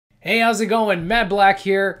Hey, how's it going? Matt Black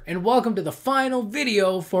here, and welcome to the final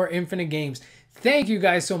video for Infinite Games. Thank you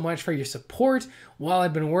guys so much for your support while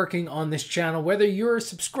I've been working on this channel, whether you're a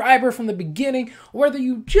subscriber from the beginning or whether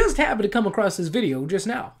you just happen to come across this video just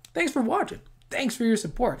now. Thanks for watching. Thanks for your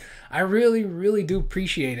support. I really do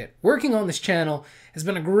appreciate it. Working on this channel has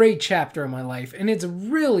been a great chapter of my life, and it's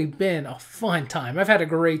really been a fun time. I've had a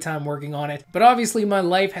great time working on it, but obviously my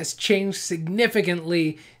life has changed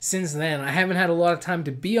significantly since then. I haven't had a lot of time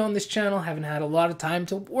to be on this channel, haven't had a lot of time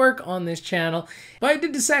to work on this channel, but I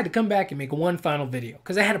did decide to come back and make one final video,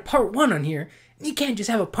 because I had a part 1 on here, and you can't just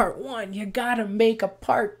have a part 1, you gotta make a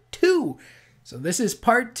part 2. So this is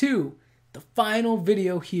part 2, the final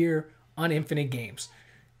video here on Infinite Games.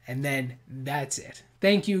 And then that's it.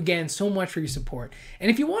 Thank you again so much for your support.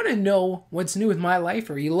 And if you want to know what's new with my life,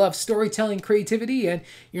 or you love storytelling, creativity, and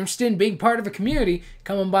you're interested in being part of a community,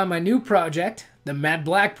 come on by my new project, the Matt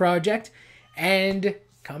Black Project, and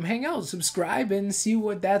come hang out, subscribe, and see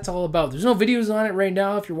what that's all about. There's no videos on it right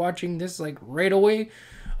now if you're watching this like right away.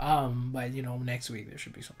 But you know, next week there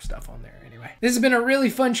should be some stuff on there anyway. This has been a really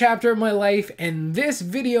fun chapter of my life, and this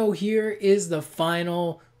video here is the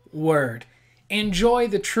final word. Enjoy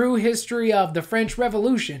the true history of the French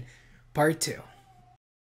Revolution, Part 2.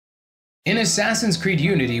 In Assassin's Creed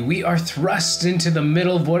Unity, we are thrust into the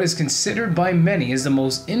middle of what is considered by many as the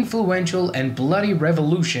most influential and bloody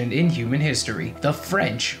revolution in human history, the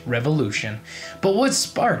French Revolution. But what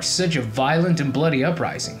sparked such a violent and bloody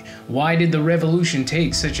uprising? Why did the revolution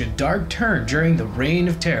take such a dark turn during the Reign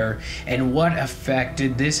of Terror? And what effect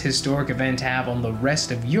did this historic event have on the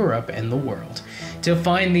rest of Europe and the world? To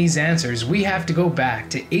find these answers, we have to go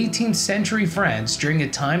back to 18th century France during a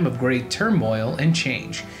time of great turmoil and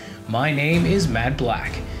change. My name is Matt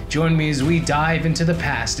Black. Join me as we dive into the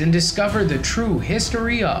past and discover the true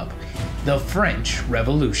history of the French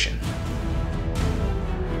Revolution.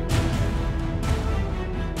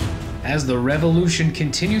 As the revolution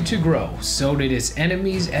continued to grow, so did its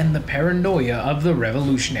enemies and the paranoia of the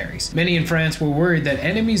revolutionaries. Many in France were worried that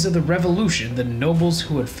enemies of the revolution, the nobles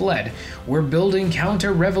who had fled, were building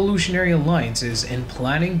counter-revolutionary alliances and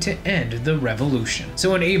planning to end the revolution.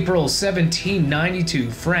 So in April 1792,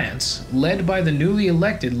 France, led by the newly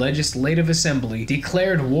elected Legislative Assembly,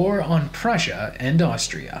 declared war on Prussia and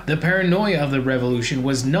Austria. The paranoia of the revolution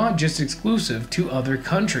was not just exclusive to other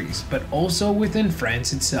countries, but also within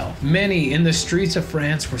France itself. Many in the streets of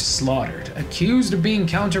France were slaughtered, accused of being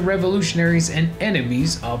counter-revolutionaries and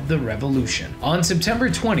enemies of the revolution. On September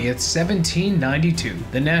 20th, 1792,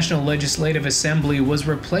 the National Legislative Assembly was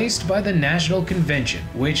replaced by the National Convention,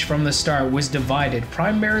 which from the start was divided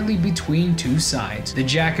primarily between two sides, the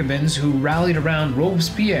Jacobins, who rallied around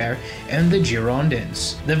Robespierre, and the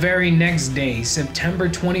Girondins. The very next day, September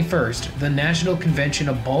 21st, the National Convention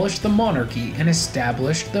abolished the monarchy and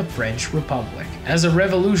established the French Republic. As the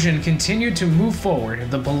revolution continued to move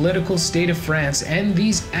forward, the political state of France and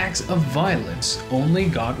these acts of violence only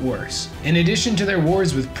got worse. In addition to their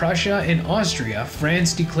wars with Prussia and Austria,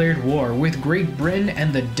 France declared war with Great Britain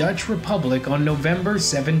and the Dutch Republic on November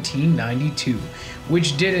 1792,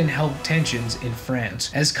 which didn't help tensions in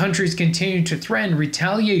France. As countries continued to threaten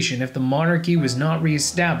retaliation if the monarchy was not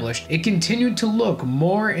re-established, it continued to look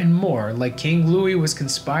more and more like King Louis was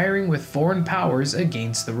conspiring with foreign powers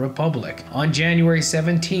against the Republic. On January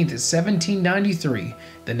 17, 1793,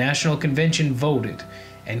 the National Convention voted,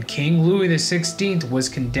 and King Louis XVI was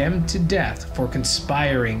condemned to death for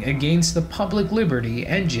conspiring against the public liberty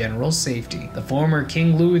and general safety. The former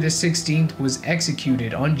King Louis XVI was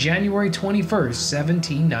executed on January 21st,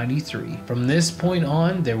 1793. From this point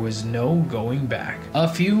on, there was no going back. A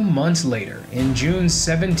few months later, in June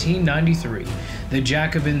 1793, the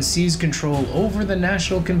Jacobins seized control over the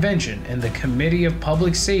National Convention, and the Committee of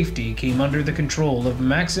Public Safety came under the control of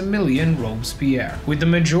Maximilien Robespierre. With the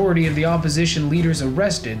majority of the opposition leaders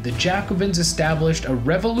arrested, the Jacobins established a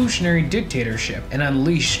revolutionary dictatorship and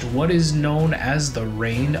unleashed what is known as the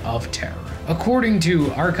Reign of Terror. According to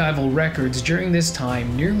archival records, during this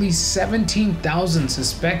time, nearly 17,000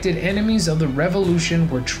 suspected enemies of the revolution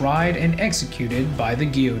were tried and executed by the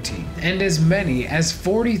guillotine, and as many as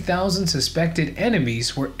 40,000 suspected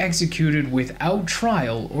enemies were executed without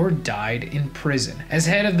trial or died in prison. As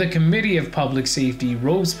head of the Committee of Public Safety,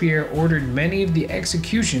 Robespierre ordered many of the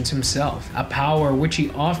executions himself, a power which he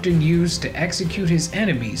often used to execute his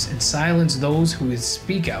enemies and silence those who would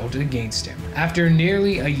speak out against him. After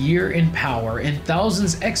nearly a year in power and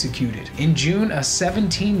thousands executed, in June of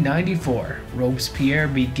 1794, Robespierre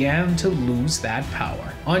began to lose that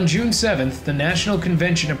power. On June 7th, the National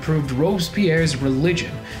Convention approved Robespierre's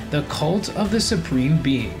religion, the cult of the supreme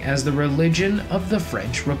being as the religion of the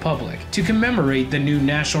French Republic. To commemorate the new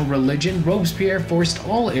national religion, Robespierre forced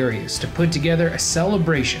all areas to put together a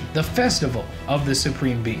celebration, the Festival of the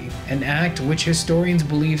Supreme Being, an act which historians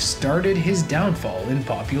believe started his downfall in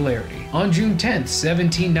popularity. On June 10,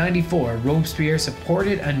 1794, Robespierre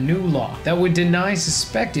supported a new law that would deny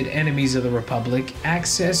suspected enemies of the Republic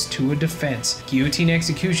access to a defense. Guillotine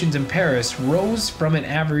executions in Paris rose from an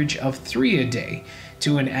average of 3 a day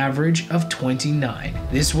to an average of 29.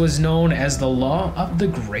 This was known as the Law of the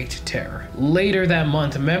Great Terror. Later that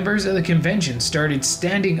month, members of the convention started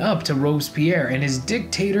standing up to Robespierre and his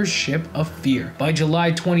dictatorship of fear. By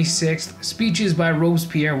July 26th, speeches by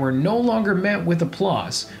Robespierre were no longer met with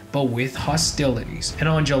applause, but with hostilities. And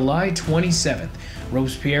on July 27th,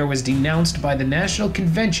 Robespierre was denounced by the National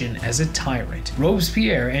Convention as a tyrant.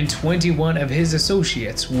 Robespierre and 21 of his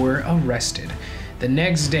associates were arrested. The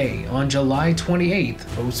next day, on July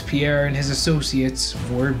 28th, Robespierre and his associates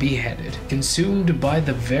were beheaded, consumed by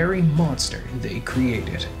the very monster they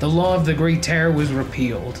created. The Law of the Great Terror was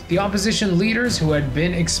repealed. The opposition leaders who had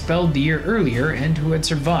been expelled the year earlier and who had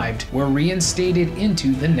survived were reinstated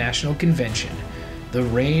into the National Convention. The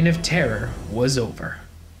Reign of Terror was over.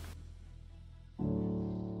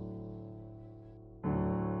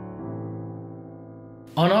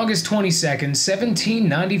 On August 22,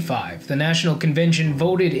 1795, the National Convention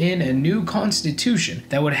voted in a new constitution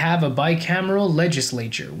that would have a bicameral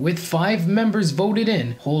legislature, with 5 members voted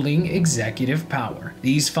in holding executive power.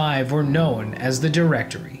 These 5 were known as the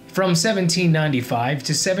Directory. From 1795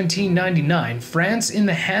 to 1799, France in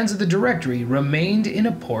the hands of the Directory remained in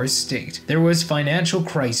a poor state. There was financial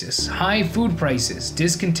crisis, high food prices,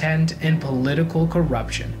 discontent, and political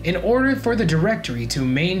corruption. In order for the Directory to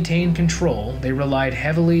maintain control, they relied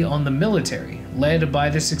heavily on the military, led by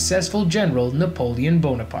the successful general Napoleon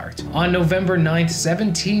Bonaparte. On November 9,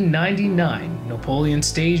 1799, Napoleon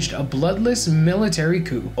staged a bloodless military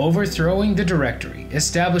coup, overthrowing the Directory,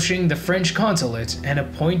 establishing the French consulate, and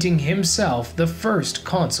appointing himself the first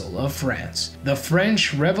consul of France. The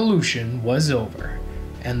French Revolution was over,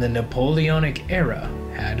 and the Napoleonic era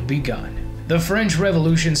had begun. The French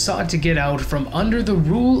Revolution sought to get out from under the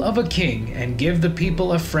rule of a king and give the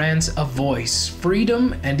people of France a voice,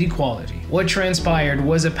 freedom, and equality. What transpired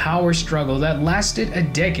was a power struggle that lasted a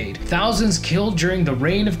decade, thousands killed during the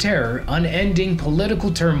Reign of Terror, unending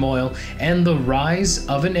political turmoil, and the rise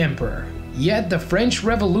of an emperor. Yet the French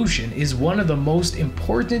Revolution is one of the most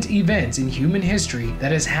important events in human history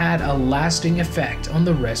that has had a lasting effect on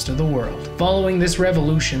the rest of the world. Following this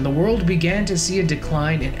revolution, the world began to see a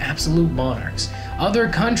decline in absolute monarchs. Other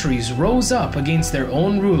countries rose up against their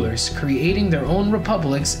own rulers, creating their own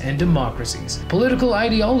republics and democracies. Political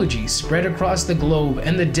ideologies spread across the globe,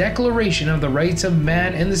 and the Declaration of the Rights of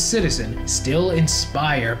Man and the Citizen still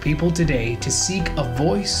inspire people today to seek a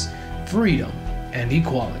voice, freedom, and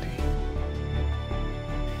equality.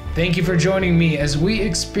 Thank you for joining me as we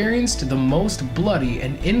experienced the most bloody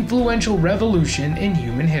and influential revolution in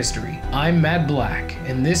human history. I'm Matt Black,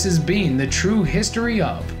 and this has been the true history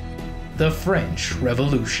of the French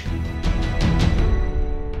Revolution.